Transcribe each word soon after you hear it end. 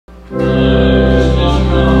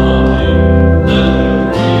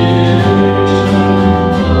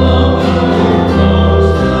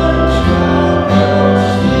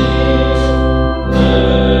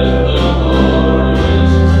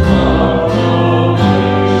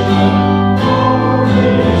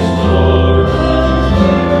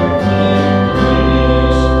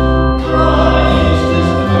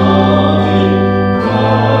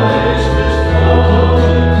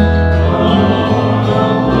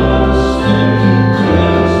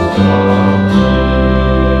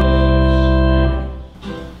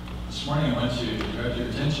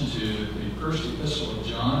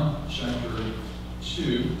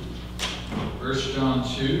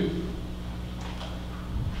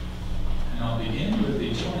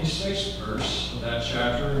26th verse of that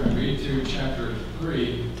chapter and read through chapter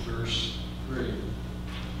 3, verse 3.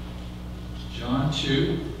 John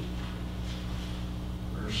 2,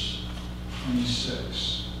 verse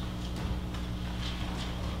 26.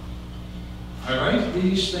 I write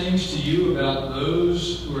these things to you about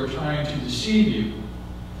those who are trying to deceive you.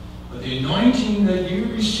 But the anointing that you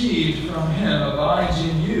received from him abides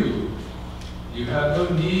in you. You have no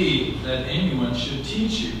need that anyone should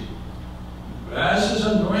teach you. But as his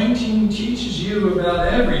anointing teaches you about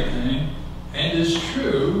everything, and is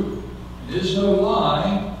true, and is no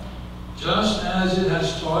lie, just as it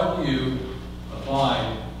has taught you,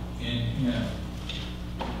 abide in him.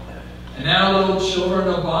 And now, little children,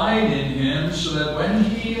 abide in him, so that when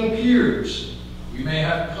he appears, we may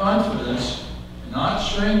have confidence and not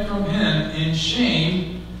shrink from him in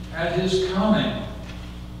shame at his coming.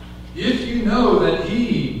 If you know that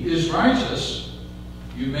he is righteous,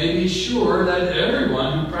 you may be sure that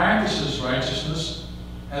everyone who practices righteousness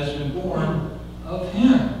has been born of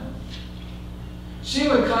him. See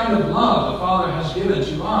what kind of love the Father has given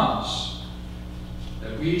to us,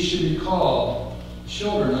 that we should be called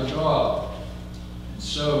children of God. And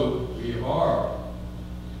so we are.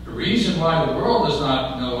 The reason why the world does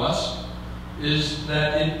not know us is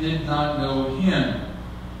that it did not know him.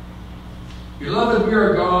 Beloved, we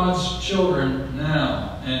are God's children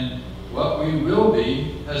now, and what we will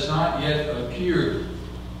be has not yet appeared.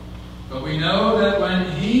 But we know that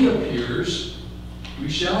when he appears, we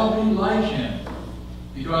shall be like him,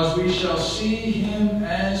 because we shall see him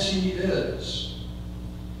as he is.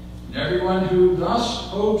 And everyone who thus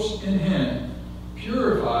hopes in him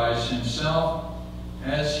purifies himself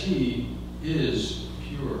as he is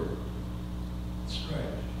pure. Let's pray.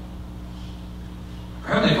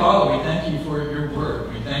 Our Heavenly Father, we thank you for your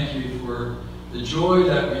word. We thank you for the joy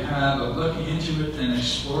that we have of looking into it and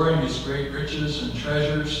exploring its great riches and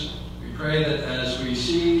treasures. We pray that as we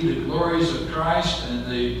see the glories of Christ and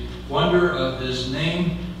the wonder of his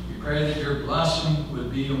name, we pray that your blessing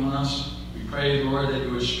would be on us. We pray, Lord, that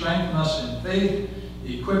you would strengthen us in faith,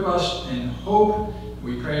 equip us in hope.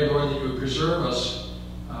 We pray, Lord, that you would preserve us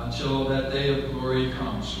till that day of glory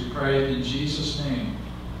comes. We pray in Jesus' name.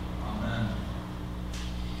 Amen.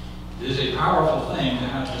 It is a powerful thing to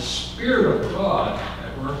have the Spirit of God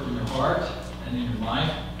at work in your heart and in your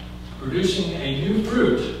life, producing a new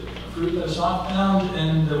fruit, a fruit that is not found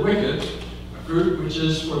in the wicked, a fruit which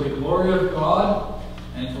is for the glory of God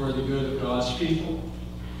and for the good of God's people.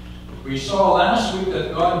 We saw last week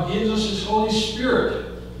that God gives us his Holy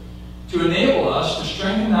Spirit to enable us to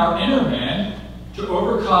strengthen our inner man, to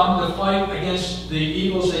overcome the fight against the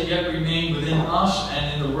evils that yet remain within us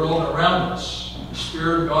and in the world around us. The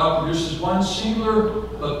Spirit of God produces one singular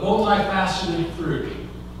but multifaceted fruit.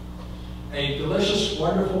 A delicious,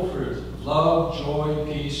 wonderful fruit of love, joy,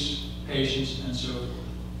 peace, patience, and so forth.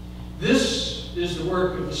 This is the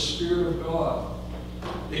work of the Spirit of God.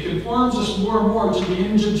 It conforms us more and more to the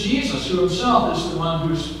image of Jesus, who himself is the one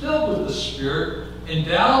who is filled with the Spirit,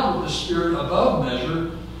 endowed with the Spirit above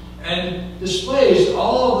measure, and displays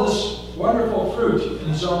all of this wonderful fruit in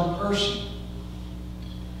his own person.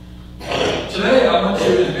 Today, I want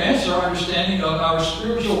to advance our understanding of our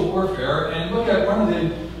spiritual warfare and look at one of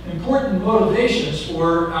the important motivations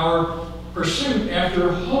for our pursuit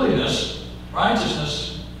after holiness,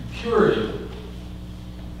 righteousness, and purity.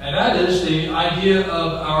 And that is the idea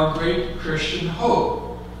of our great Christian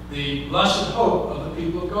hope, the blessed hope of the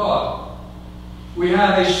people of God. We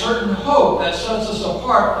have a certain hope that sets us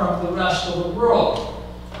apart from the rest of the world.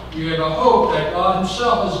 We have a hope that God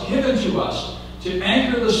himself has given to us to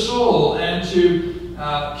anchor the soul and to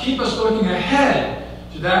keep us looking ahead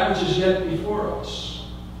to that which is yet before us.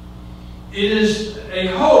 It is a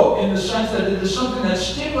hope in the sense that it is something that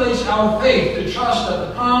stimulates our faith to trust that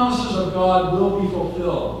the promises of God will be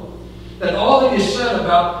fulfilled. That all that is said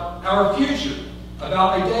about our future,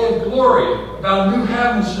 about a day of glory, about new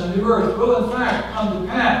heavens and a new earth will in fact come to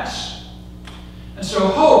pass. And so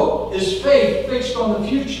hope is faith fixed on the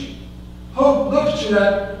future. Hope looks to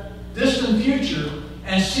that distant future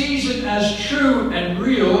and sees it as true and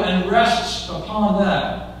real and rests upon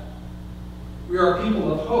that. We are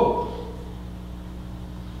people of hope.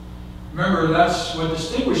 Remember, that's what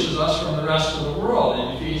distinguishes us from the rest of the world.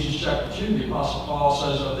 In Ephesians chapter 2, the Apostle Paul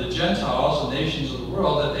says of the Gentiles, the nations of the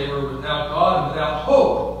world, that they were without God and without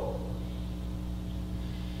hope.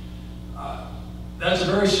 That's a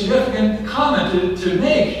very significant comment to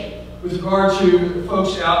make with regard to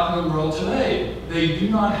folks out in the world today. They do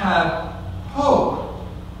not have hope.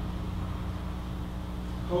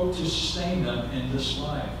 Hope to sustain them in this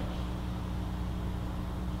life.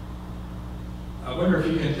 I wonder if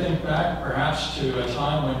you can think back perhaps to a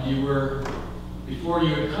time when you were, before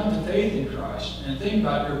you had come to faith in Christ, and think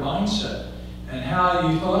about your mindset and how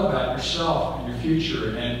you thought about yourself and your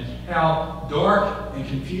future and how dark and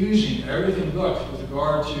confusing everything looked with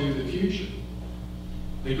regard to the future.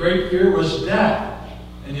 The great fear was death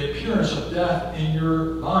and the appearance of death in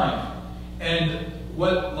your life. And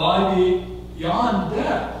what lied beyond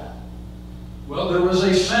death? Well, there was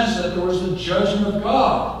a sense that there was the judgment of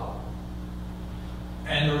God.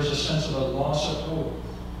 And there was a sense of a loss of hope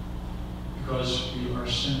because we are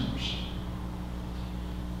sinners.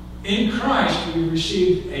 In Christ, we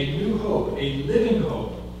received a new hope, a living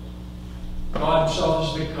hope. God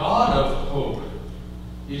himself is the God of hope.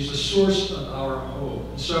 He's the source of our hope.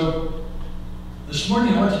 And so this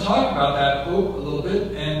morning I want to talk about that hope a little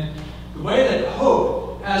bit and the way that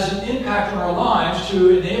hope has an impact on our lives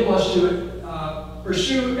to enable us to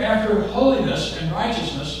pursue after holiness and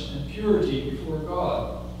righteousness and purity before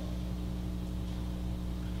God.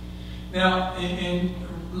 Now, in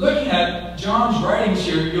looking at John's writings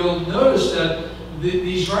here, you'll notice that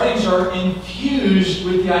these writings are infused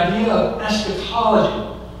with the idea of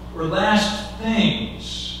eschatology, or last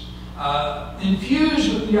things,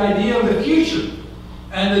 infused with the idea of the future,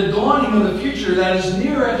 and the dawning of the future that is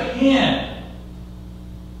near at hand.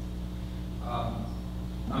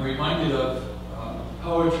 I'm reminded of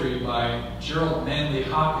poetry by Gerald Manley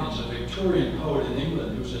Hopkins, a Victorian poet in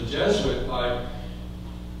England, who was a Jesuit by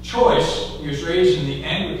choice. He was raised in the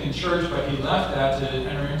Anglican Church, but he left that to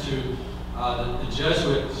enter into the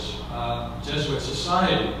Jesuit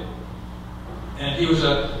society. And he was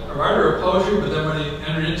a writer of poetry, but then when he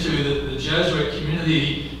entered into the Jesuit community,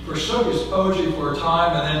 he forsook his poetry for a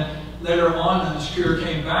time, and then later on in his career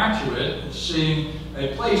came back to it, seeing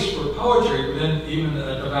a place for poetry within even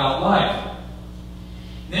a devout life.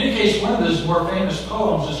 In any case, one of his more famous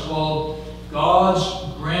poems is called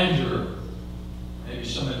God's Grandeur. Maybe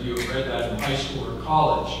some of you have read that in high school or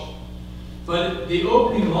college. But the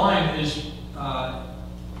opening line is,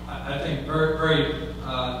 I think, very, very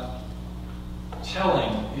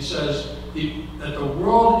telling. He says that the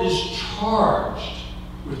world is charged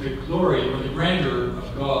with the glory or the grandeur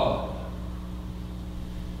of God.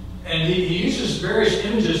 And he uses various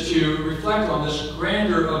images to reflect on this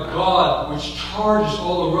grandeur of God, which charges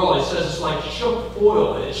all the world. He says it's like shook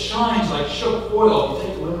foil. It shines like shook foil. You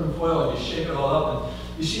take aluminum foil and you shake it all up, and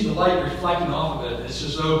you see the light reflecting off of it. It's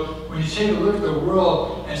as though when you take a look at the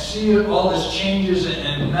world and see all these changes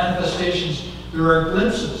and manifestations, there are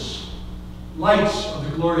glimpses, lights of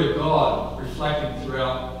the glory of God reflecting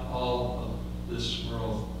throughout all of this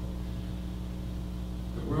world.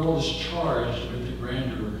 The world is charged with the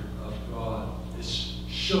grandeur of God. It's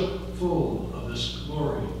shook full of this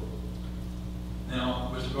glory.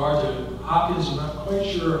 Now, with regard to Hopkins, I'm not quite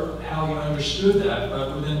sure how he understood that,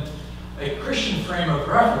 but within a Christian frame of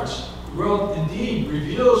reference, the world indeed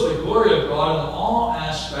reveals the glory of God in all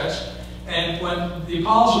aspects. And when the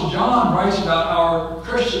Apostle John writes about our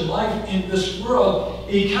Christian life in this world,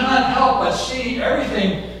 he cannot help but see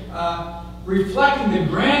everything reflecting the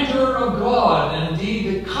grandeur of God, and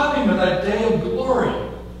indeed the coming of that day of glory,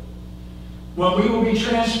 when we will be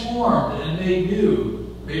transformed and made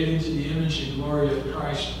new, made into the image and glory of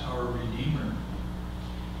Christ, our Redeemer.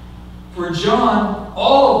 For John,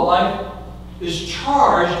 all of life is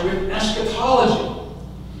charged with eschatology,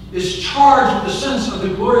 is charged with the sense of the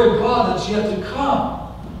glory of God that's yet to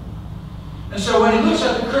come. And so when he looks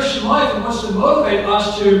at the Christian life and wants to motivate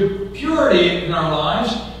us to purity in our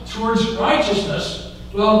lives, towards righteousness,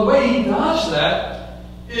 well, the way he does that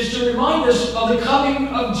is to remind us of the coming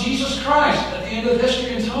of Jesus Christ at the end of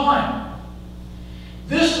history and time.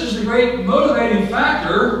 This is the great motivating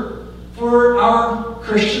factor for our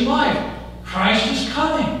Christian life. Christ is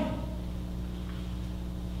coming.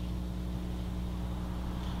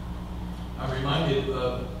 I'm reminded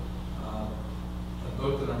of a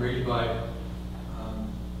book that I'm reading by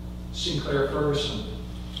Sinclair Ferguson,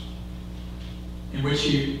 in which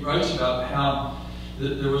he writes about how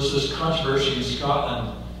there was this controversy in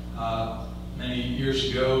Scotland many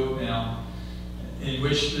years ago now, in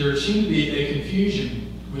which there seemed to be a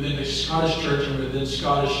confusion within the Scottish church and within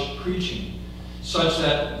Scottish preaching, such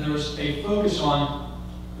that there was a focus on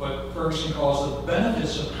what Ferguson calls the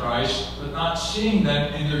benefits of Christ, but not seeing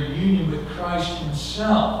them in their union with Christ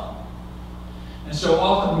himself. And so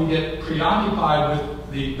often we get preoccupied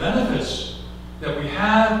with the benefits that we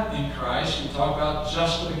have in Christ. We talk about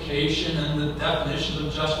justification and the definitions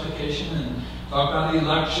of justification, and talk about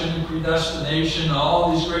election and predestination,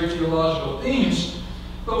 all these great theological themes,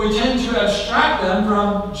 but we tend to abstract them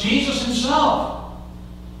from Jesus himself.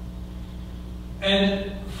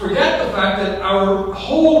 And forget the fact that our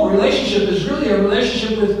whole relationship is really a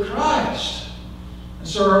relationship with Christ. And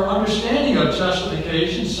so our understanding of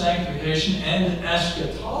justification, sanctification, and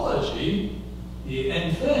eschatology, the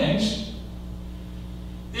end things,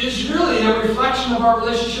 is really a reflection of our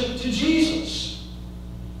relationship to Jesus.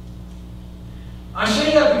 I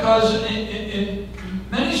say that because in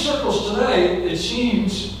many circles today, it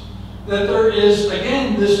seems that there is,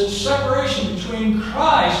 again, this separation between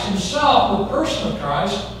Christ himself, the person of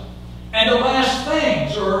Christ, and the last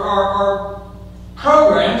things, or our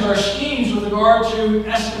programs, our schemes with regard to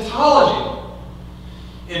eschatology.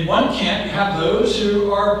 In one camp, you have those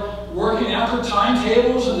who are working out their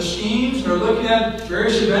timetables and the schemes, and they're looking at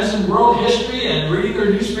various events in world history and reading their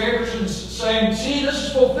newspapers and saying, see, this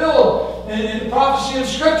is fulfilled in the prophecy of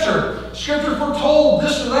Scripture. Scripture foretold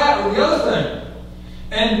this or that or the other thing.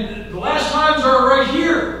 And the last times are right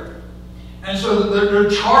here. And so they're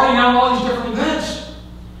charting out all these different events.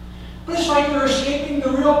 But it's like they're escaping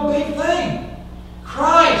the real big thing.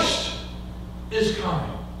 Christ is coming.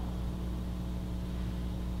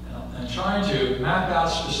 And trying to map out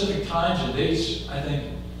specific times and dates, I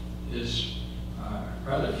think, is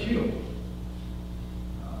rather futile.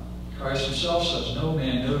 Christ himself says, no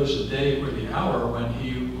man knows the day or the hour when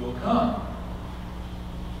he will come.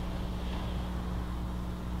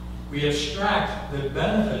 We abstract the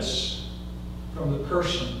benefits from the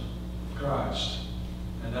person of Christ,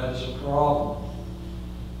 and that is a problem.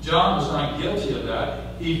 John was not guilty of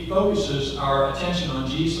that. He focuses our attention on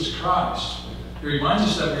Jesus Christ. He reminds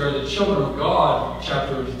us that we are the children of God,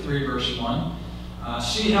 chapter 3, verse 1.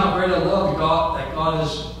 See how great a love that God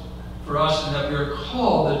has for us, and that we are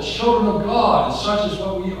called the children of God, and such is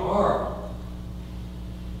what we are.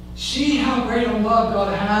 See how great a love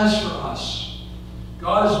God has for us.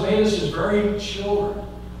 God has made us his very children.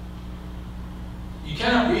 You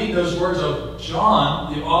cannot read those words of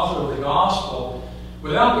John, the author of the gospel,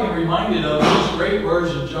 without being reminded of these great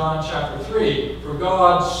words in John chapter 3. For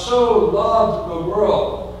God so loved the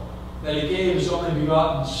world that he gave his only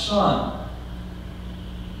begotten Son.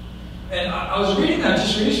 And I was reading that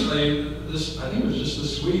just recently, I think it was just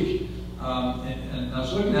this week, and I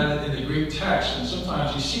was looking at it in the Greek text, and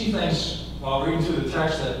sometimes you see things while reading through the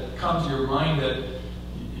text that come to your mind that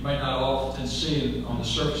you might not often see on the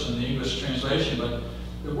surface in the English translation, but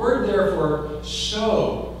the word there for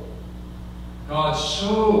so, God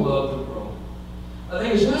so loved the world, I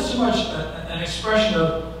think is not so much an expression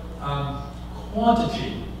of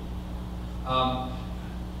quantity.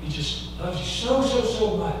 He just loves you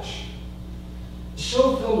so much. He's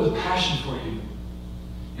so filled with passion for you.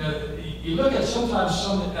 You know, you look at sometimes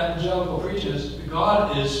some evangelical preachers,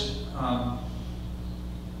 God is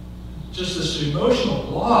just this emotional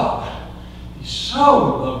blob. He's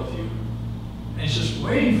so in love with you, and he's just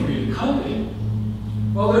waiting for you to come to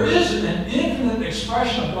him. Well, there is an infinite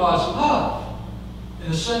expression of God's love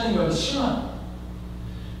in the sending of his Son.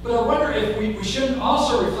 But I wonder if we shouldn't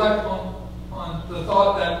also reflect on the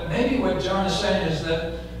thought that maybe what John is saying is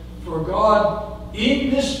that for God, in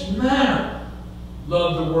this manner,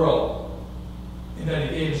 loved the world, in that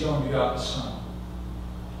he gave his only begotten Son.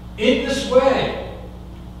 In this way,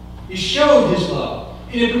 he showed his love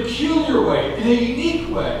in a peculiar way, in a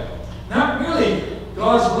unique way. Not really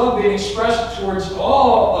God's love being expressed towards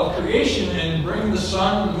all of creation and bringing the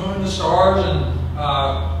sun, the moon, the stars,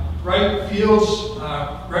 and ripe fields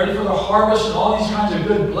ready for the harvest and all these kinds of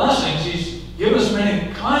good blessings. He's given us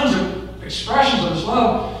many kinds of expressions of his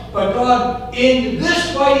love. But God, in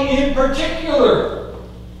this way in particular,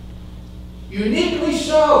 uniquely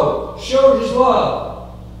so, showed his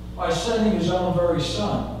love by sending his own very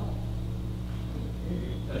Son,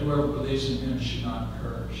 that whoever believes in him should not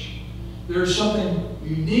perish. There is something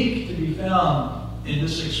unique to be found in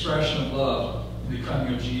this expression of love in the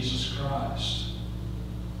coming of Jesus Christ.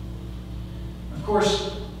 Of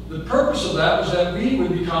course, the purpose of that was that we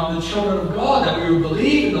would become the children of God, that we would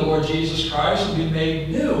believe in the Lord Jesus Christ and be made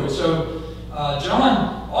new. And so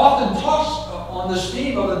John often talks on this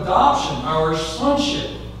theme of adoption, our sonship.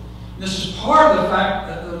 And this is part of the fact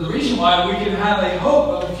that the reason why we can have a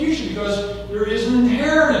hope of the future, because there is an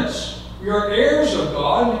inheritance. We are heirs of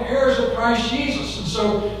God and heirs of Christ Jesus. And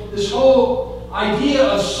so this whole idea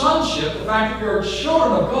of sonship, the fact that we are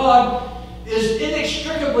children of God, is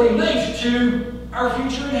inextricably linked to our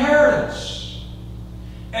future inheritance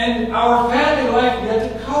and our family life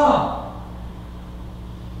yet to come.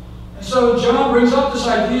 And so John brings up this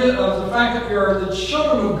idea of the fact that we are the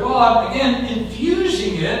children of God, again,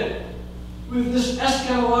 infusing it with this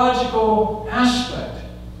eschatological aspect.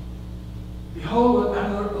 Behold what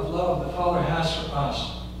manner of love the Father has for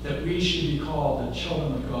us, that we should be called the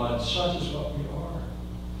children of God. Such is what we are.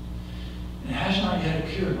 not yet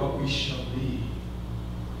appeared what we shall be.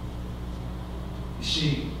 You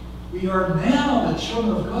see, we are now the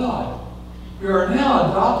children of God. We are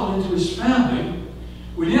now adopted into His family.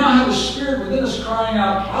 We now have the Spirit within us crying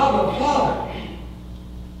out, Abba, Father.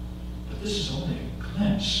 But this is only a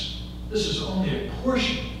glimpse. This is only a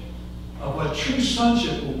portion of what true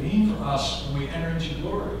sonship will mean for us when we enter into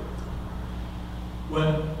glory.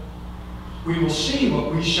 When we will see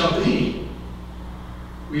what we shall be.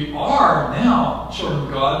 We are now children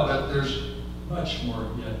of God, but there's much more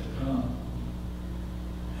yet to come.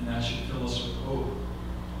 And that should fill us with hope.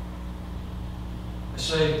 I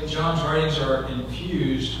say John's writings are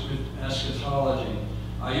infused with eschatology.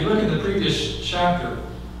 You look at the previous chapter,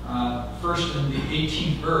 first in the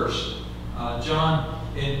 18th verse. John,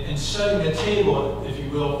 in setting the table, if you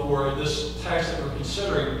will, for this text that we're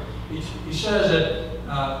considering, he says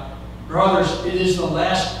that, brothers, it is the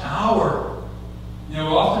last hour. You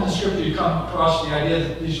know, often in Scripture you come across the idea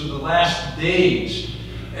that these are the last days.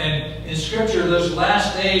 And in Scripture, those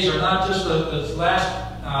last days are not just the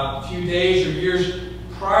last few days or years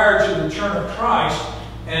prior to the return of Christ,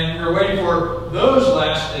 and we're waiting for those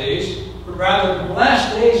last days, but rather the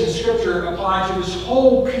last days in Scripture apply to this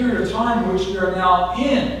whole period of time in which we are now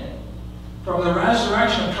in, from the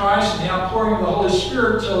resurrection of Christ and the outpouring of the Holy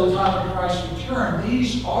Spirit till the time of Christ's return.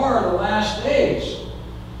 These are the last days.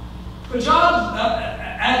 But John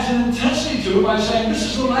adds an intensity to it by saying this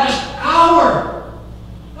is the last hour.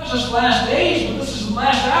 Not just last days, but this is the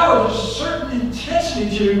last hour. There's a certain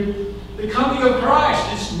intensity to the coming of Christ.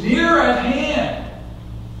 It's near at hand.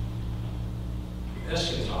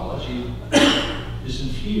 Eschatology is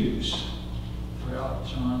infused throughout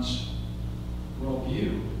John's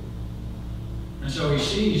worldview. And so he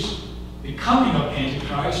sees the coming of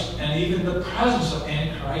Antichrist and even the presence of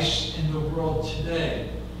Antichrist in the world today.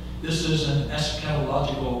 This is an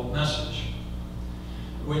eschatological message.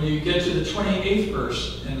 When you get to the 28th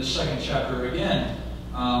verse in the second chapter again,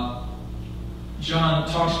 John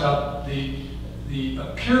talks about the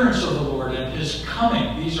appearance of the Lord and His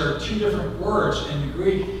coming. These are two different words in the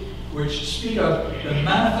Greek which speak of the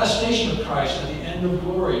manifestation of Christ at the end of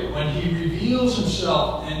glory, when He reveals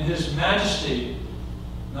Himself in His majesty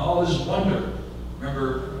and all His wonder.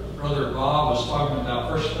 Remember, Brother Bob was talking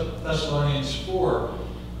about 1 Thessalonians 4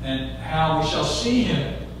 and how we shall see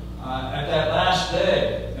Him at that last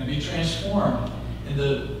day and be transformed in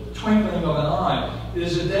the twinkling of an eye. It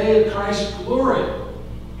is a day of Christ's glory.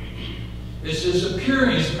 It's His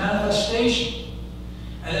appearing, His manifestation.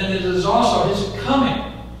 And then it is also His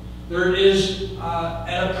coming. There is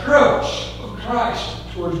an approach of Christ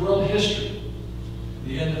towards world history,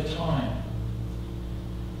 the end of time.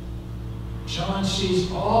 John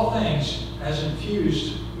sees all things as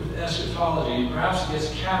infused with eschatology. Perhaps it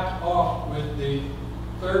gets capped off with the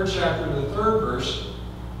third chapter, the third verse,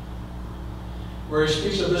 where he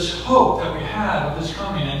speaks of this hope that we have of His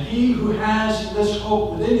coming. And he who has this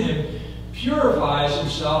hope within him purifies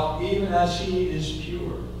himself even as He is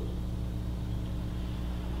pure.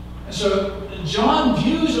 And so John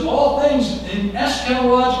views all things in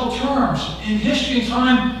eschatological terms. In history and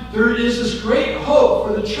time, there is this great hope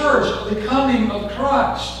for the church of the coming of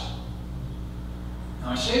Christ.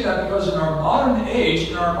 Now I say that because in our modern age,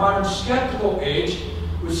 in our modern skeptical age,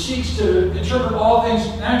 which seeks to interpret all things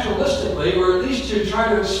naturalistically, or at least to try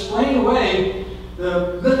to explain away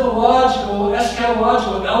the mythological,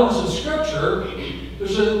 eschatological elements of Scripture,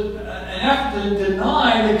 there's an effort to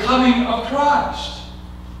deny the coming of Christ.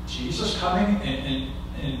 Jesus coming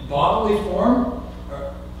in bodily form,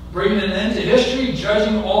 bringing an end to history,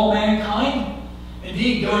 judging all mankind.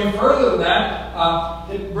 Indeed, going further than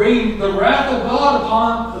that, bringing the wrath of God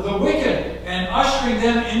upon the wicked and ushering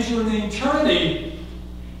them into an eternity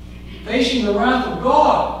facing the wrath of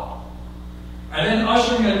God. And then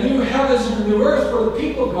ushering a new heavens and a new earth for the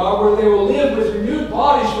people of God, where they will live with renewed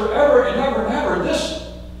bodies forever and ever and ever.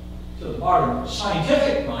 This, to the modern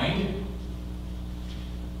scientific mind,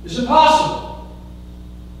 is impossible.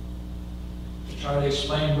 To try to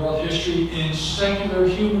explain world history in secular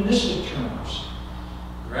humanistic terms.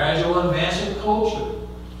 Gradual advance of culture.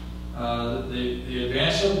 The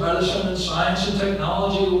advance of medicine and science and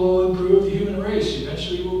technology will improve the human race.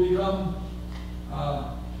 Eventually we'll become,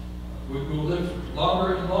 we will live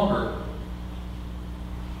longer and longer.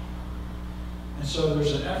 And so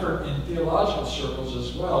there's an effort in theological circles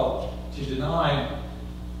as well to deny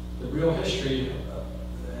the real history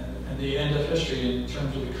and the end of history in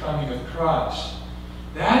terms of the coming of Christ.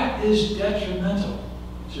 That is detrimental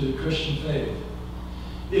to the Christian faith.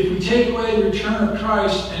 If we take away the return of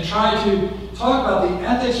Christ and try to talk about the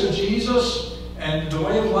ethics of Jesus and the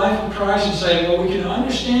way of life of Christ and say, well, we can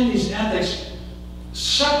understand these ethics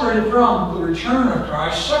separated from the return of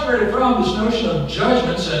Christ, separated from this notion of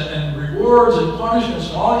judgments and rewards and punishments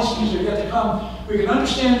and all these things that are yet to come, we can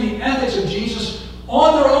understand the ethics of Jesus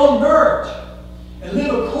on their own merit and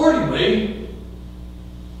live accordingly.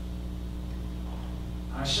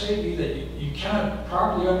 I say to you that you cannot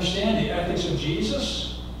properly understand the ethics of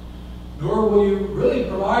Jesus, nor will you really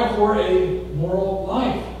provide for a moral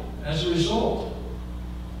life as a result.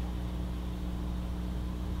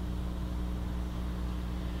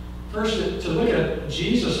 First, to look at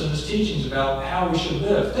Jesus and his teachings about how we should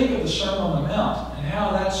live. Think of the Sermon on the Mount and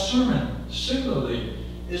how that sermon, similarly,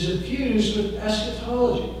 is infused with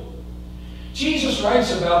eschatology. Jesus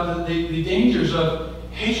writes about the dangers of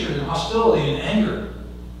hatred and hostility and anger.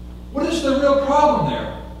 What is the real problem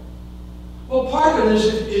there? Well, part of it is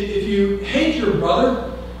if you hate your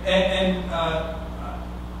brother and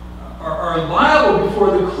are liable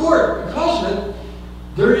before the court because of it,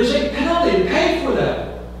 there is a penalty to pay for that.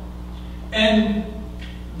 And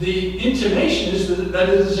the intimation is that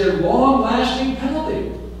it is a long-lasting penalty.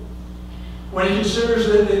 When he considers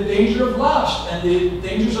the danger of lust and the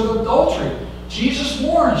dangers of adultery, Jesus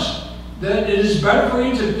warns that it is better for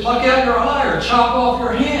you to pluck out your eye or chop off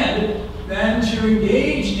your hand than to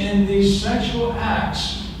engage in these sexual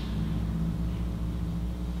acts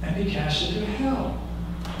and be cast into hell.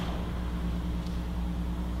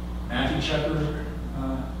 Matthew chapter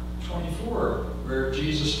 24, where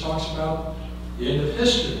Jesus talks about the end of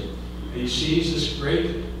history. He sees this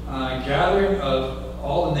great gathering of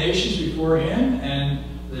all the nations before him, and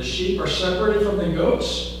the sheep are separated from the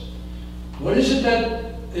goats. What is it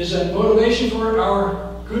that is a motivation for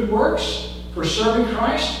our good works, for serving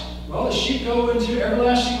Christ? Well, the sheep go into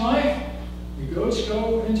everlasting life, the goats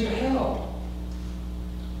go into hell.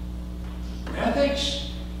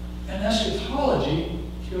 Ethics and eschatology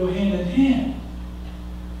go hand in hand.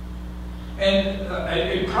 And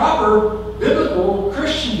a proper biblical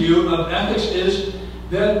Christian view of ethics is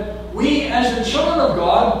that we, as the children of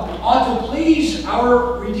God, ought to please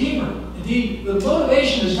our Redeemer. Indeed, the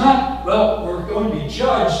motivation is not, well, we're going to be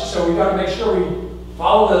judged, so we've got to make sure we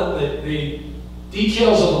follow the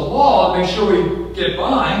details of the law and make sure we get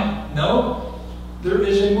by. No, there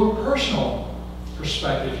is a more personal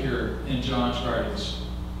perspective here in John's writings.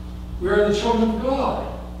 We are the children of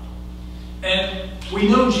God. And we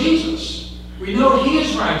know Jesus. We know he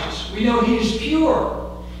is righteous. We know he is pure.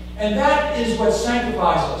 And that is what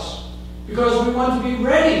sanctifies us. Because we want to be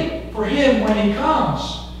ready for him when he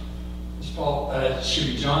comes. As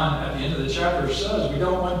John at the end of the chapter says, we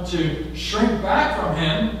don't want to shrink back from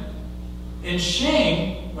him in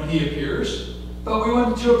shame when he appears, but we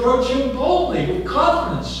want to approach him boldly, with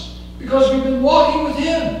confidence, because we've been walking with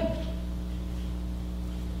him.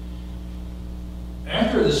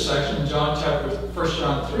 After this section, 1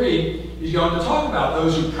 John 3, he's going to talk about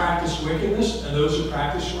those who practice wickedness and those who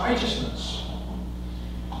practice righteousness.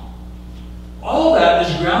 All that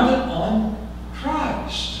is grounded on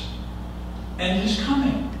Christ and his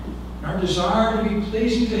coming, and our desire to be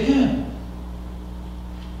pleasing to him.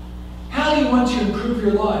 How do you want to improve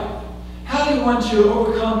your life? How do you want to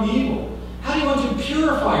overcome evil? How do you want to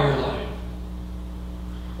purify your life?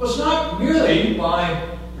 Well, it's not merely by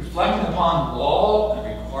reflecting upon law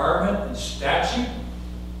and requirement and statute.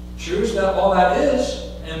 True as that all that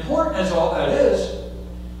is, and important as all that is,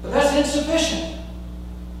 but that's insufficient.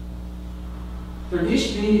 There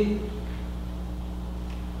needs to be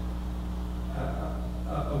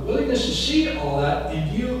a willingness to see all that in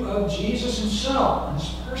view of Jesus himself and his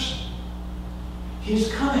person.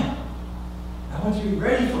 He's coming. I want to be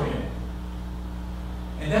ready for him.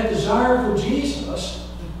 And that desire for Jesus,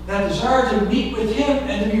 that desire to meet with him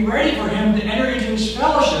and to be ready for him, to enter into his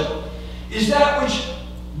fellowship, is that which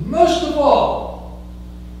most of all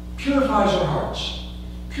purifies our hearts,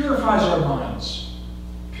 purifies our minds,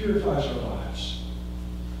 purifies our lives.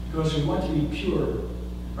 Because we want to be pure,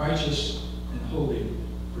 righteous, and holy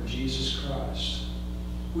for Jesus Christ.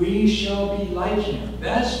 We shall be like him.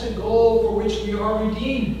 That's the goal for which we are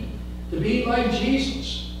redeemed, to be like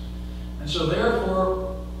Jesus. And so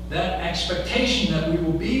therefore, that expectation that we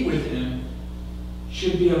will be with him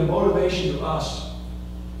should be a motivation to us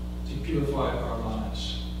to purify our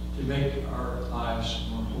lives, to make our lives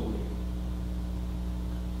more holy.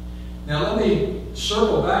 Now let me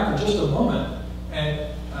circle back for just a moment and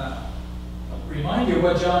remind you of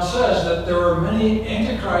what John says, that there are many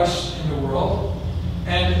antichrists in the world,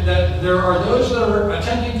 and that there are those that are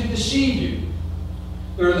attempting to deceive you.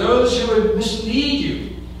 There are those who would mislead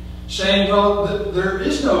you, saying, well, there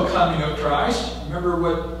is no coming of Christ. Remember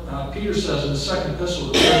what Peter says in the second epistle,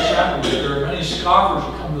 the third chapter, that there are many scoffers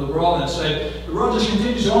who come to the world and say, the world just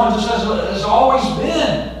continues on just as it has always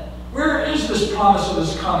been. Where is this promise of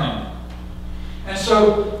his coming? And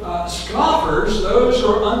so scoffers, those who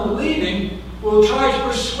are unbelieving, will try to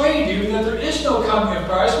persuade you that there is no coming of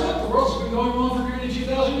Christ. Look, the world's been going on for nearly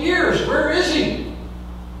 2,000 years. Where is he?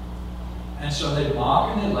 And so they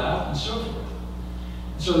mock and they laugh and so forth.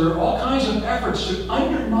 And so there are all kinds of efforts to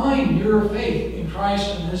undermine your faith in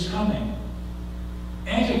Christ and his coming.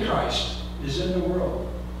 Antichrist is in the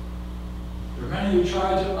world. There are many who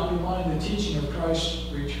try to undermine the teaching of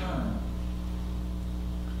Christ's return.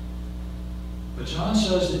 But John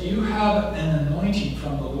says that you have an anointing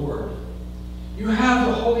from the Lord. You have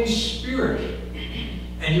the Holy Spirit,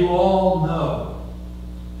 and you all know.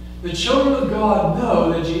 The children of God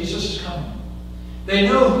know that Jesus is coming. They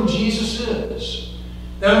know who Jesus is.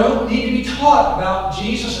 They don't need to be taught about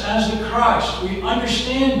Jesus as the Christ. We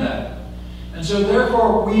understand that. And so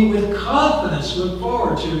therefore, we with confidence look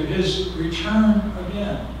forward to his return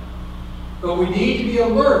again. But we need to be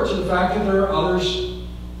alert to the fact that there are others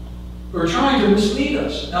who are trying to mislead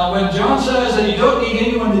us. Now, when John says that you don't need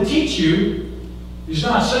anyone to teach you, he's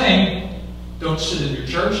not saying don't sit in your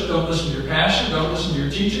church, don't listen to your pastor, don't listen to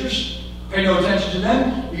your teachers, pay no attention to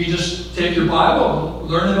them. You can just take your Bible,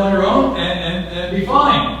 learn it on your own, and be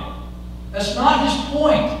fine. That's not his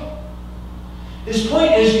point. His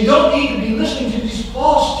point is you don't need to be listening to these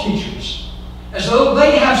false teachers as though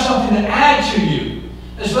they have something to add to you,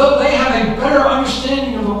 as though they have a better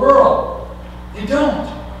understanding of the world. They don't.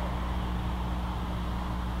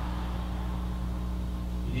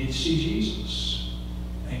 You need to see Jesus.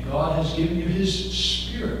 And God has given you his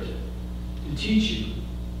Spirit to teach you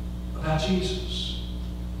about Jesus,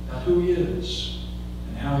 about who he is,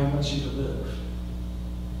 and how he wants you to live.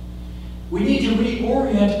 We need to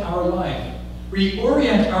reorient our life,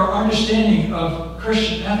 reorient our understanding of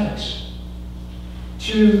Christian ethics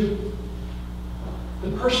to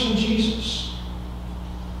the person of Jesus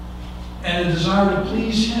and a desire to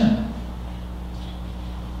please him.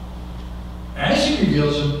 As he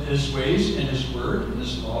reveals his ways in his word, in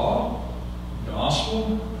his law, the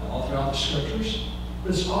gospel, all throughout the scriptures,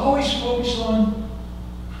 but it's always focused on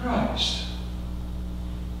Christ.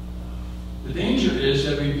 The danger is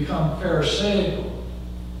that we become Pharisaical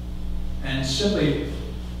and simply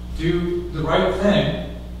do the right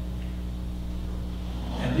thing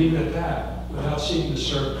and leave it at that without seeking to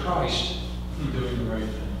serve Christ in doing the right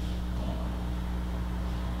thing.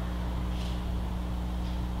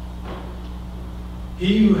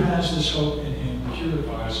 He who has this hope in him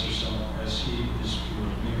purifies himself as he is pure.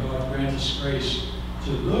 May God grant us grace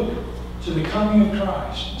to look to the coming of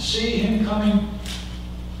Christ and see him coming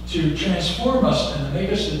to transform us and to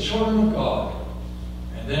make us the children of God.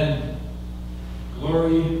 And then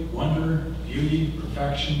glory, wonder, beauty,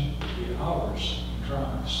 perfection be ours in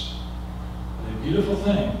Christ. What a beautiful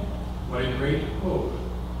thing. What a great hope.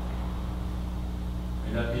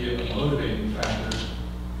 May that be a motivating factor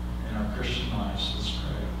in our Christian lives. Let's pray.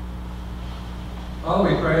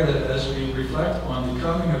 Father, we pray that as we reflect on the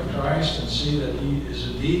coming of Christ and see that he is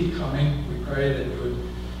indeed coming, we pray that it would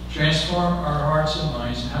transform our hearts and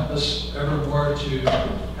minds and help us evermore to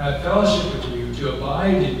have fellowship with you, to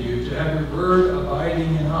abide in you, to have your word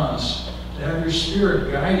abiding in us, to have your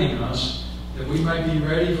Spirit guiding us, that we might be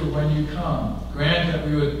ready for when you come. Grant that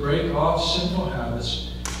we would break off sinful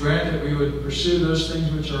habits. Grant that we would pursue those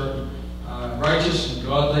things which are righteous and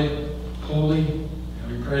godly, holy.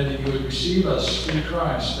 And we pray that you would receive us through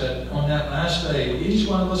Christ, that on that last day, each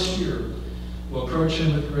one of us here will approach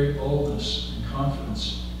him with great boldness and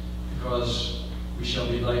confidence, because we shall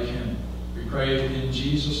be like him. We pray in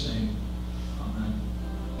Jesus' name.